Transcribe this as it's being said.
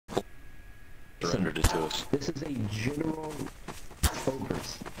Surrendered it to us. This is a general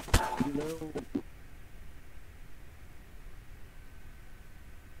focus. You know.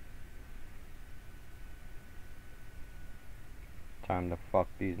 Time to fuck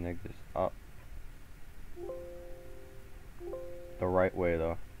these niggas up. The right way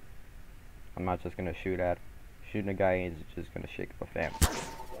though. I'm not just gonna shoot at him. Shooting a guy is just gonna shake up a family.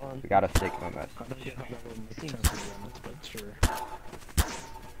 We gotta stick him a message. I don't get how that would make sense to be honest, but sure.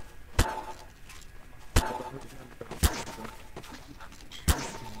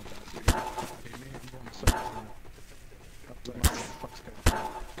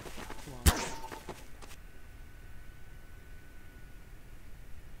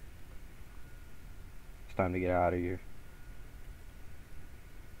 It's time to get out of here.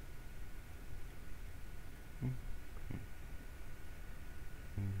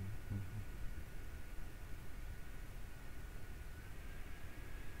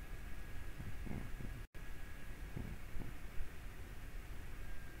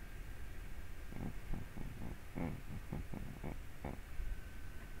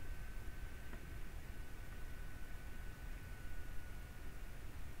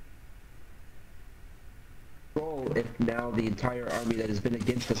 If now the entire army that has been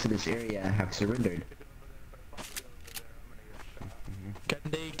against us in this area have surrendered.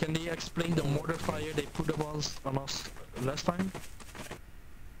 Can they explain the mortar fire they put on us last time?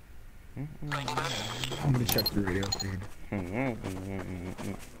 I'm gonna check the radio feed.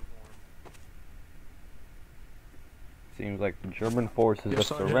 Seems like the German forces have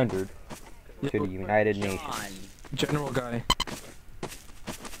surrendered to the United Nations. General guy.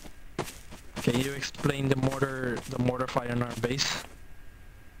 Can you explain the mortar fire on our base?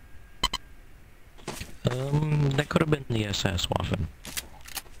 That could have been the SS Waffen.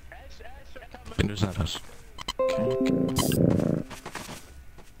 It was not us. Okay.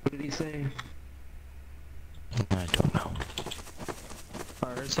 What did he say? I don't know. I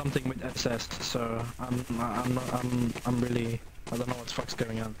heard something with SS, so I'm really, I don't know what the fuck's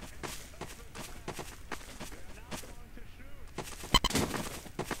going on.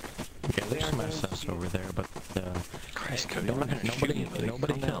 Yeah, there's some SS over there, but nobody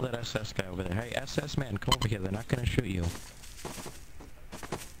kill that SS guy over there. Hey, SS man, come over here. They're not gonna shoot you.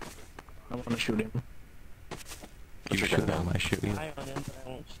 I want to shoot him. You shoot him, I shoot you. I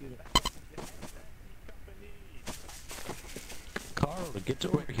won't shoot him. Carl, get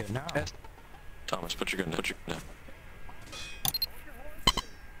over here now. Thomas, put your gun down.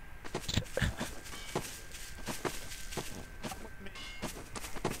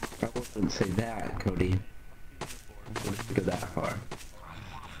 I wouldn't say that, Cody. I wouldn't go that far.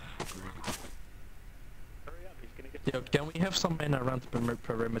 Yo, can we have some men around the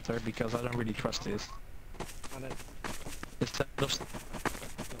perimeter, because I don't really trust this. Instead of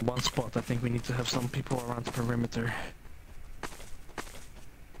one spot, I think we need to have some people around the perimeter.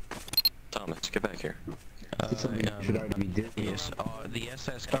 Thomas, get back here. Should already be doing. Yes, the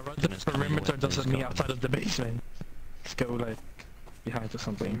SS Around the captain is coming perimeter with doesn't his mean gun. outside of the basement. Let's go like behind or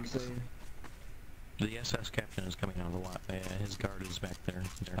something. The SS captain is coming out of the lot. His guard is back there.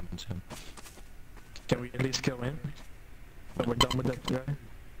 They're coming soon. Can we at least kill him? But we're done with that guy.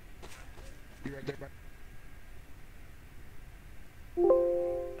 You right there, bud?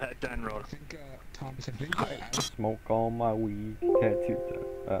 General. I think, Thomas, I think Smoke all my weed, tattoo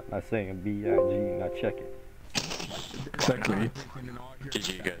time. I saying B-I-G, now check it. Exactly.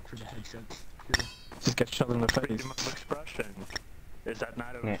 GG, good. Just get shot in the face. Freedom of expression. Is that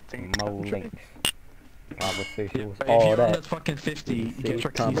not a thing? Mo links. Conversation was If all you're on that. that fucking 50, get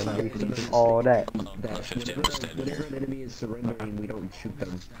your keys out. Conversation was all that. Whenever an enemy is surrendering, we don't shoot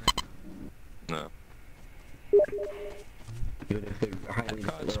them. No. Even if they're highly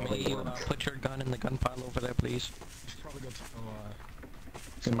Put your gun in the gun pile over there, please.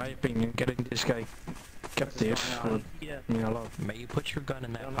 In my opinion, getting this guy captive would mean a lot. May you put your gun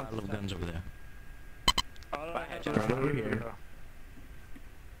in that pile of guns over there? Right over here.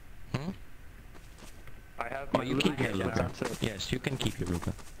 Hmm? I have Oh, you keep your Luca. Yes, you can keep your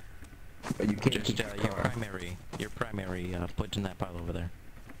Luca. But you can't Just keep your primary, put in that pile over there.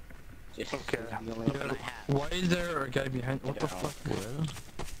 Okay. Why is there a guy behind? What the fuck? Well,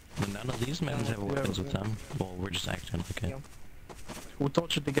 none of these men have weapons with them. Well, we're just acting like it. Who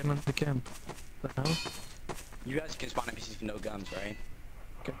taught you to get into the camp? The hell? You guys can spawn NPCs with no guns, right?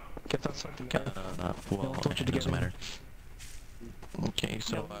 Get outside the camp. Well, told you to it doesn't get in. matter. Okay,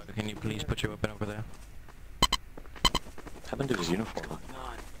 so can you please put your weapon over there? What happened to his uniform?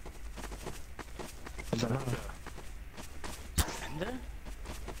 Is that not? Surrender?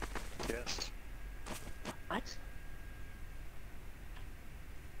 Yes. What?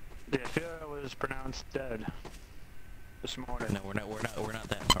 The Führer was pronounced dead this morning. No, we're not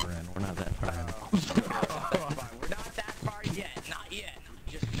that far in. We're not that far in. We're not that far yet. Not yet.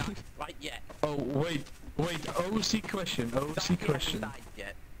 Just not right yet. Oh, wait. OC question. Died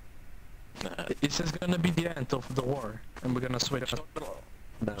yet. Is this gonna be the end of the war? And we're gonna switch?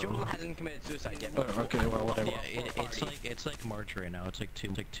 Joel hasn't committed suicide yet. Oh, okay, well, whatever. Yeah, it's like March right now. It's like 2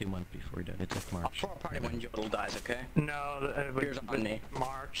 months before he died. It's like I'll March. throw a party when Joel dies, okay? No, it Beer's would on me.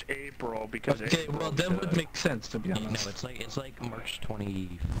 March, April, because Okay, April well, that would make sense, to be No, honest. it's like March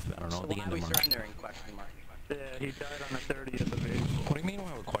 20. I don't know, So the why end are we of March. surrendering? Question mark. Yeah, he died on the 30th of April. What do you mean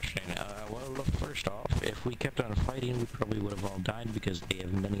why we're questioning? Well, look, first off, if we kept on fighting, we probably would have all died because they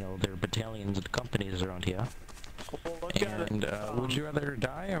have many other battalions and companies around here. Well, look at And it, would you rather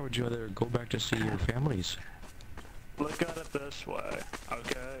die or would you rather go back to see your families? look at it this way,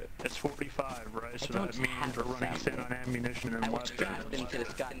 okay? It's 45, right? So don't that means have we're a running thin on ammunition and I was trapped weapons. into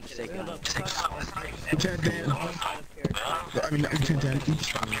this godforsaken Lieutenant Dan. I mean, Lieutenant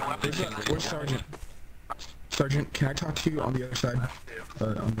Dan. Where's Sergeant? Sergeant, can I talk to you on the other side?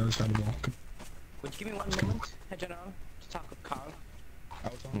 On the other side of the wall. Would you give me 1 moment, Herr General, to talk with Carl? I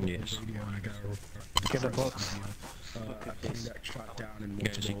was on the Yes. radio and I got a report. Get a box. A plane got shot down and You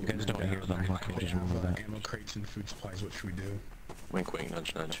guys don't hear them. Okay, just remember that. Ammo crates and food supplies. What should we do? Wink, wink,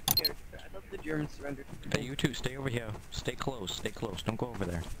 nudge, nudge. I love the German surrender. Hey, you two, stay over here. Stay close. Don't go over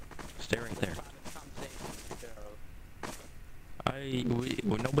there. Stay right there.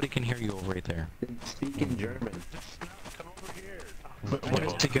 Nobody can hear you over right there. Speak in German. Come over here. What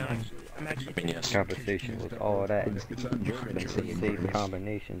is the gun? I mean, yes. Conversation with all that. Speak in German. I say in Safe English.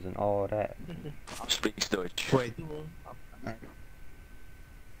 combinations and all that. Speaks Deutsch. Wait.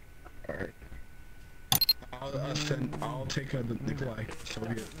 Alright. I'll take the fly. So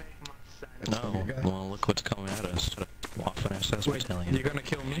we get. No. Well, look what's coming at us. Off an SS Wait, battalion. you're gonna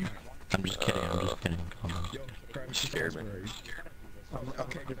kill me? I'm just kidding. Calm down. Yo, Private Scared me.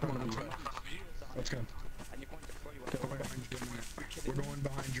 Okay, come on. Let's go. We're going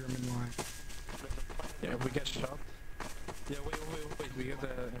behind German line. Yeah, we get shot. Yeah, wait, we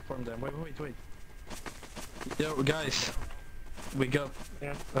gotta inform them. Wait. Yo, guys, we got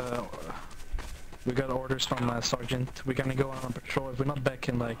orders from Sergeant. We're gonna go on patrol. If we're not back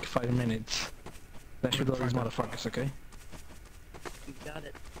in like 5 minutes, then shoot all these motherfuckers, okay? You got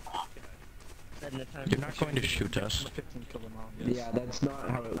it. You're not going to shoot us. 15 kill them all, yes. Yeah, that's not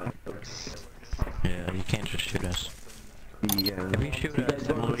how it works. Yeah, you can't just shoot us. Yeah. If you shoot You us, guys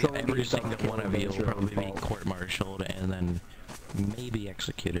then don't tell me every to stop single one of you will killing, that's probably your be own fault. court-martialed and then maybe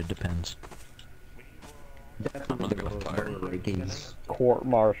executed, depends. Definitely the lower rankings.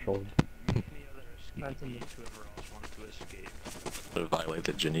 Court-martialed. Whoever else wants to escape. To violate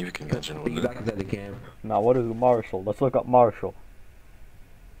the Geneva Convention, Take wouldn't you it? back inside the camp. Now, what is Marshall? Let's look up Marshall.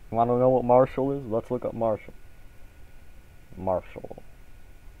 You wanna know what Marshall is? Let's look up Marshall. Marshall.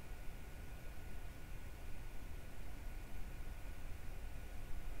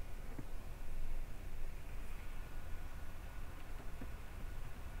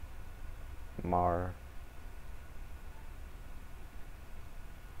 Mar.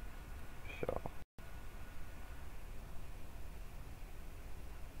 Show.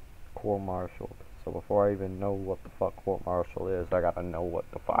 Court-martialed. So before I even know what the fuck court-martial is, I gotta know what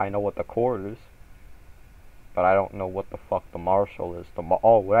the I know what the court is, but I don't know what the fuck the marshal is.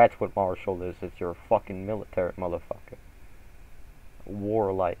 Oh, that's what marshal is. It's your fucking military motherfucker.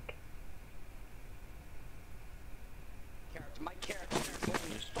 Warlike. My character.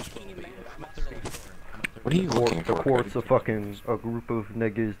 What are you looking The for? court's a fucking a group of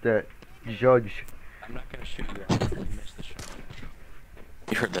niggas that judge. I'm not gonna shoot you after you miss the shot.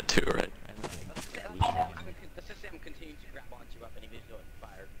 You heard that too, right? The system continues to grab onto you up and even though it's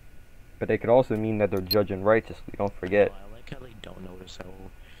fired. But they could also mean that they're judging righteously. Don't forget. I like how they don't notice how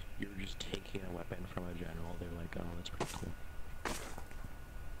you're just taking a weapon from a general. They're like, oh, that's pretty cool.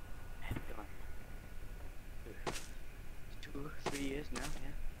 2 or 3 years now,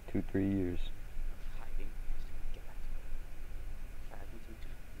 yeah. 2-3 years. Hiding. Get back to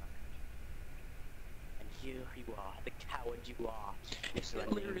and here you are, the coward you are.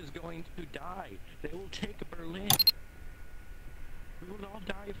 Hitler is going to die. They will take Berlin. We will all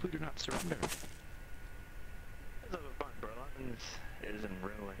die if we do not surrender. That's a fun. Berlin is in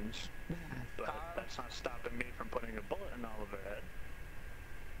ruins, but that's not stopping me from putting a bullet in Oliver head.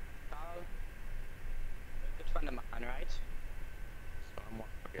 Carl, good friend of mine, right? So I'm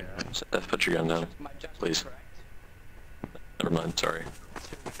Yeah. Seth, put your gun down. My judgment Please. correct? Never mind, sorry. To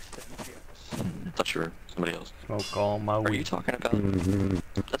an extent, yes. Thought you were somebody else. Smoke all my Are you weed. talking about? Mm-hmm.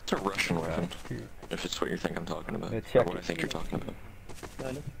 That's a Russian weapon. If it's what you think I'm talking about. Yeah, Or check what I it. think you're talking about.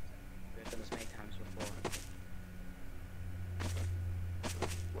 done this many times before.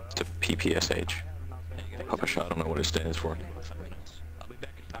 It's a PPSH. Papa Shot, I don't know what it stands for. 5 minutes. I'll be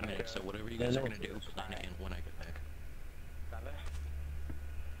back in 5 minutes, so whatever you guys are gonna do, plan it in when I get back. Driver?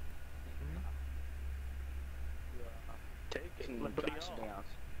 Take it, Can everybody drive something off. else.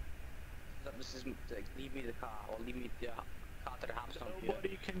 This is like, leave me the car, or leave me the car to the house.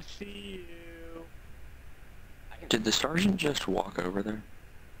 Nobody can see you. Did the sergeant just walk over there?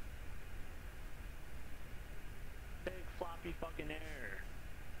 Big floppy fucking air.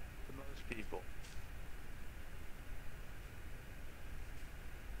 For most people.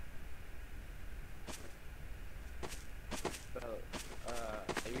 Bro, are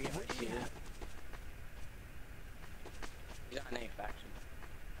you getting my shit? He's not in any faction.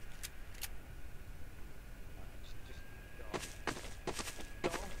 Just go.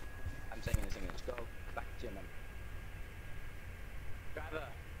 Go. I'm singing. Just go back to your mom. Driver.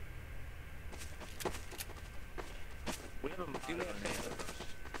 We have a mod Do me a on favor.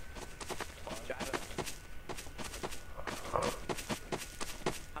 Driver.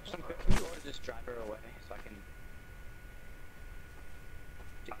 Have some quick. Can you order this driver away so I can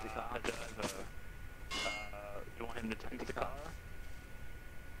take the car? Driver. You want him to take the car?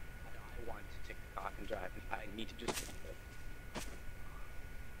 I want to take the car. I can drive. I need to just.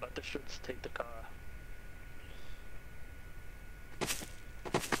 Let the shits take the car.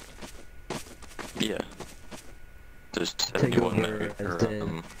 Yeah. There's Take 71 over as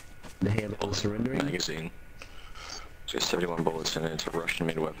the handle surrendering. magazine. It's got 71 bullets in it. It's a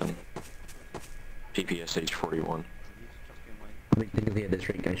Russian-made weapon. PPSH 41. I think technically at this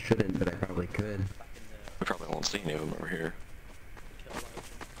rate I shouldn't, but I probably could. We probably won't see any of them over here.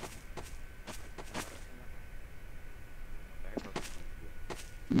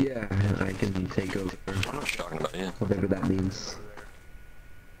 Yeah, I can take over. I'm not talking about you. Whatever that means.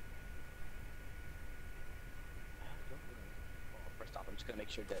 First off, I'm just gonna make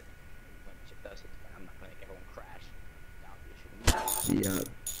sure that when the ship does it, I'm not gonna make everyone crash. That would be a shit.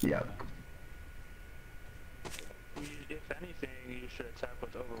 Yeah. If anything, you should attack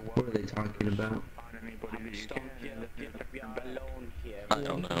with overwhelming. What are they talking about? On anybody that you can. We are alone here. I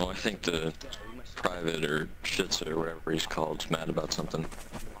don't know. I think the private or Shitsu or whatever he's called is mad about something.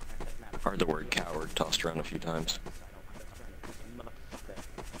 I heard the word coward tossed around a few times.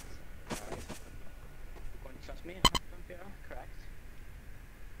 Trust me, correct?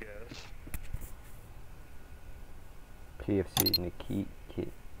 Yes. PFC Nikit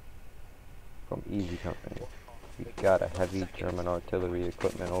Kit from Easy Company. We got a heavy German artillery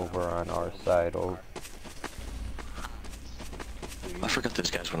equipment over on our side. Oh, I forgot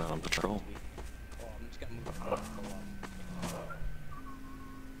those guys went out on patrol. I'm just gonna move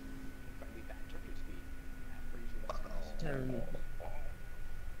probably back turning speed.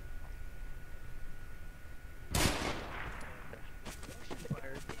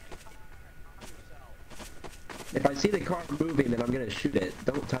 If I see the car moving, then I'm gonna shoot it.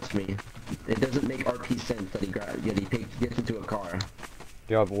 Don't touch me. It doesn't make RP sense that he gets into a car.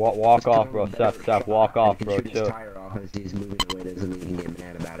 yo, walk off, bro. Seth, walk off, bro. Shoot his Chill. tire off as he's moving away. Doesn't mean he can get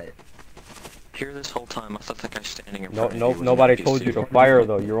mad about it. Here this whole time, I thought that guy standing in No, front of you was an nobody NPC. told you to fire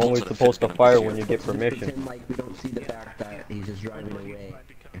though. You're only Also, the supposed to fifth fire gun when you get permission. Pretend like we don't see the fact that he's just driving away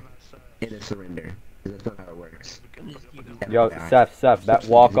in a surrender. 'Cause that's not how it works. Yo, Seth,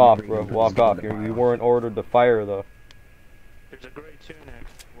 walk off, bro. Walk off. You weren't ordered to fire though. There's a gray tunic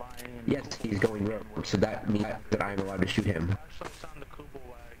lying in Yes, he's going rogue, so that means that I'm allowed to shoot him. Actually, it's on the Kubel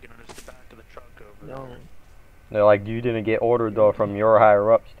wagon, and it's the back of the truck over there. They're like, you didn't get ordered though from your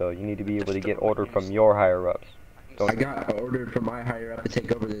higher ups though. You need to be able to get ordered from your higher ups. I got ordered from my higher up to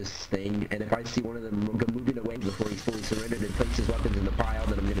take over this thing, and if I see one of them moving away before he's fully surrendered and place his weapons in the pile,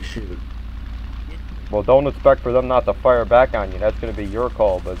 then I'm gonna shoot. Well, don't expect for them not to fire back on you. That's gonna be your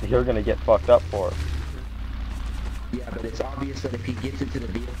call, but you're gonna get fucked up for it. Yeah, but it's obvious that if he gets into the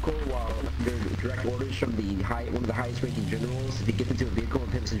vehicle while under direct orders from one of the highest ranking generals, if he gets into a vehicle and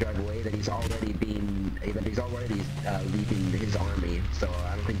attempts to drive away, that he's already leaving his army. So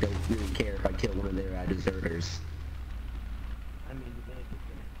I don't think they'll really care if I kill one of their deserters.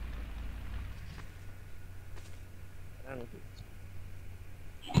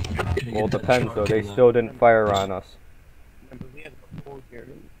 Well, it depends though. They still didn't fire on us.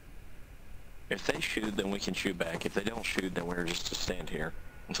 If they shoot, then we can shoot back. If they don't shoot, then we're just to stand here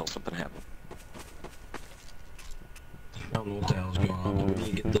until something happens. I don't know what the hell's going on. We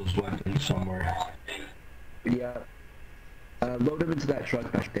need to get those weapons somewhere. Yeah. Load them into that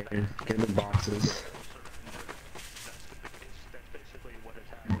truck back there. Get them in boxes. That's basically what has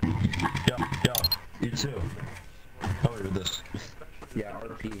happened. Yeah, you too. How are this? Yeah,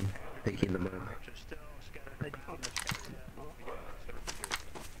 RP. picking them up. Which is still scattered around this area.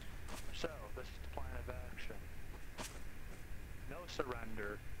 So, this is the plan of action. No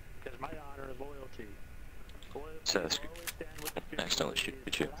surrender, because my honor is loyalty. Says, accidentally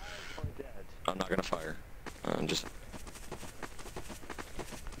shoot you. I'm not gonna fire. I'm just...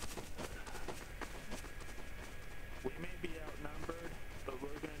 We may be outnumbered, but we're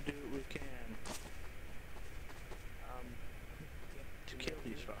gonna do what we can. To kill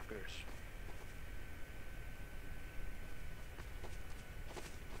these fuckers.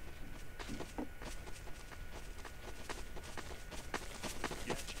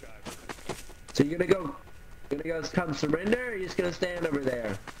 Yes, driver. So you're gonna go come surrender, or you're just gonna stand over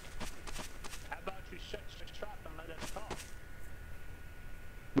there? How about you shut your trap and let us talk?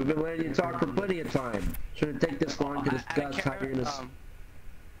 We've been letting you talk for plenty of time. Shouldn't take this long to discuss how you're gonna...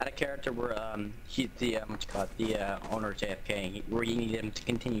 Out of character, where he's the the owner's AFK, where you need him to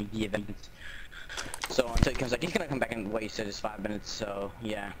continue the events. So until he comes back, he's gonna come back and wait. So just 5 minutes. So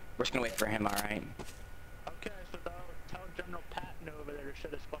yeah, we're just gonna wait for him. All right. Okay, so tell General Patton over there to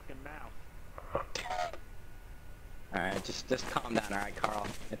shut his fucking mouth. All right, just calm down. All right, Carl.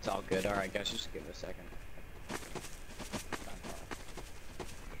 It's all good. All right, guys, just give it a second.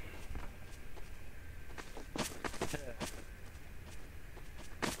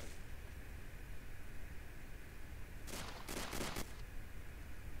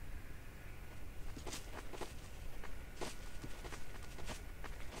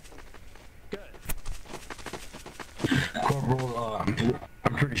 Corporal,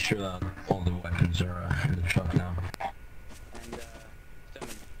 I'm pretty sure that all the weapons are in the truck now. And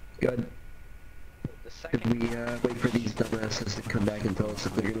Good. the If second. we wait for these dumbasses to come back and tell us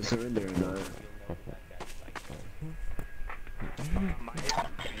if they're gonna surrender or not.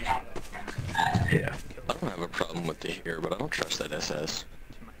 Yeah. I don't have a problem with the here, but I don't trust that SS.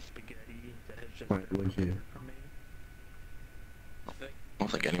 To my spaghetti that has just Why would you? for me. I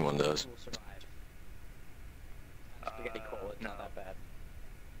don't think anyone does. Will survive. Spaghetti coal, it's not no. that bad.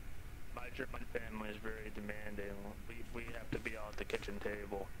 My German family is very demanding. We have to be all at the kitchen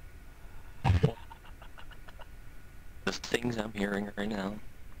table. The things I'm hearing right now,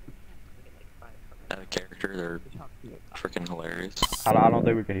 out of character, they're freaking hilarious. I don't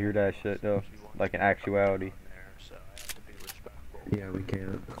think we can hear that shit though, like in actuality. There, so I have to be respectful. Yeah, we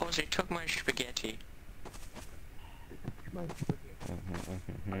can't. Oh, they took my spaghetti.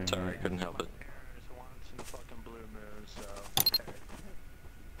 Sorry, I couldn't help it. There's once in a fucking blue moon, so.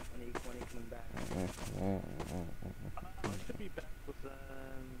 When are you coming back? I should be back within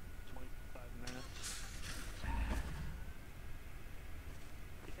 25 minutes.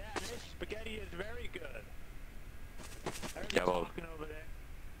 Yeah, this spaghetti is very good. Yeah, well, Talking over there.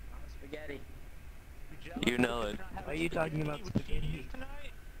 Spaghetti. you know it. Are you talking about spaghetti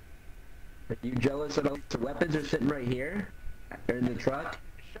tonight? Are you jealous that all the weapons are sitting right here? They're in the truck?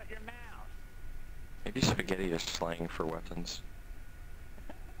 Shut your mouth. Maybe spaghetti is slang for weapons.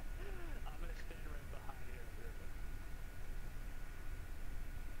 I'm gonna stand right behind here for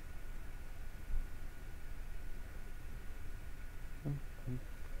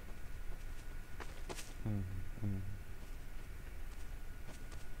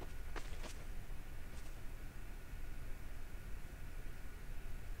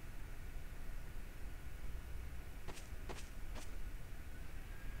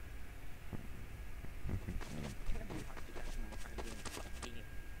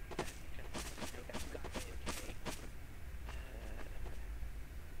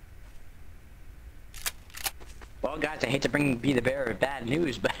Well, guys, I hate to be the bearer of bad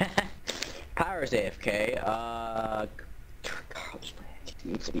news, but Power's AFK.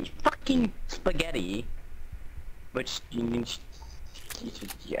 Needs to be fucking spaghetti, which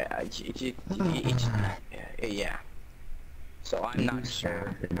yeah. So I'm not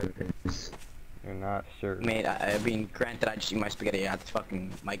sure. You're not sure. I mean, granted, I just eat my spaghetti at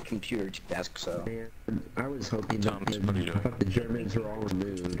fucking my computer desk, so. Man, I was hoping that Thomas, what are you doing? I thought the Germans were all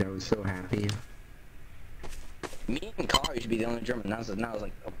removed. I was so happy. Me and Carl used to be the only German. Now it's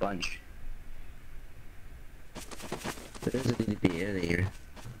like a bunch. There doesn't need to be any here.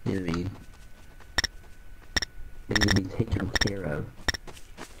 You know what I mean? They need to be taken care of.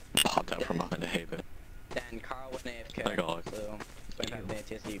 Popped out from behind a hay bed. Then Carl went AFK, I got it. so 25 minutes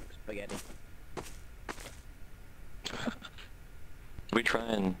to eat spaghetti.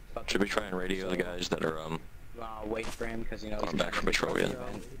 Should we try and radio the guys that are Wait for him because you know. I'm back from patrol yet.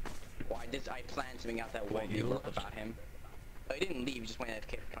 Well, I planned something out that won't be worth about him. Oh, he didn't leave. He just went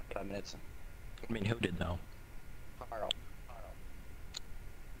AFK for 25 minutes. I mean, who did though? Carl.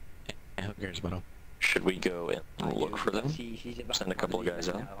 Yeah, who cares about him? Should we go and look for them? He's about Send a couple of guys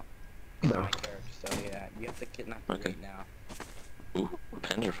out? now. No. So yeah, you have to kidnap the Okay. right now. Ooh,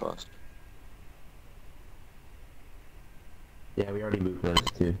 Panzerfaust. Yeah, we already moved those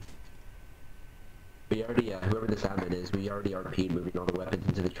too. We already, whoever this admin is, we already RP'd moving all the weapons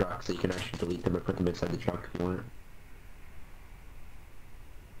into the truck, so you can actually delete them or put them inside the truck if you want.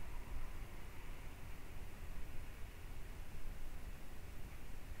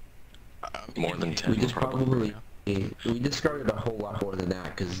 More than 10 We just probably. we discarded a whole lot more than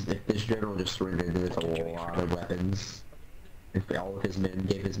that, because if this general just surrendered, then it's a lot of weapons. If all of his men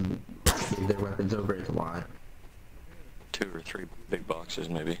gave their weapons over, it's a lot. 2 or 3 big boxes,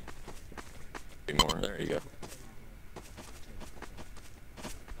 maybe. Maybe more. There you go.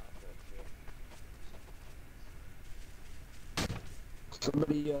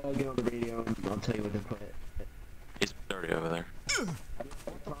 Somebody get on the radio and I'll tell you what to put. He's already over there.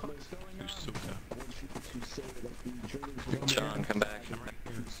 John, come back.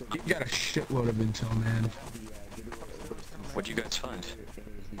 You got a shitload of intel, man. What'd you guys find?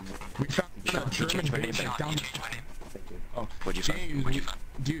 We found a German base like down. Oh, What'd you find? James, What'd you find?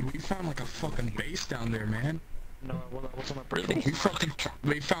 dude, we found like a fucking base down there, man. No, well, that wasn't a Really?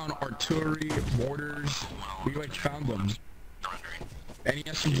 We found artillery, mortars. We like found them. Any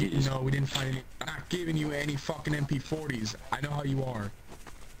SMG? Jeez. No, we didn't find any. I'm not giving you any fucking MP40s. I know how you are.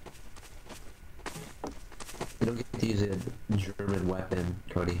 You don't get to use a German weapon,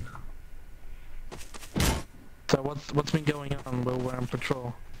 Cody. So what's been going on while we're on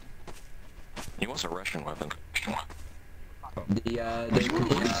patrol? He wants a Russian weapon. They're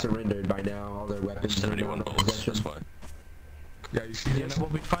completely surrendered by now. All their weapons are 71 not in bullets, possession. that's why. Yeah, you see Yeah, this?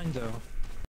 what we find though.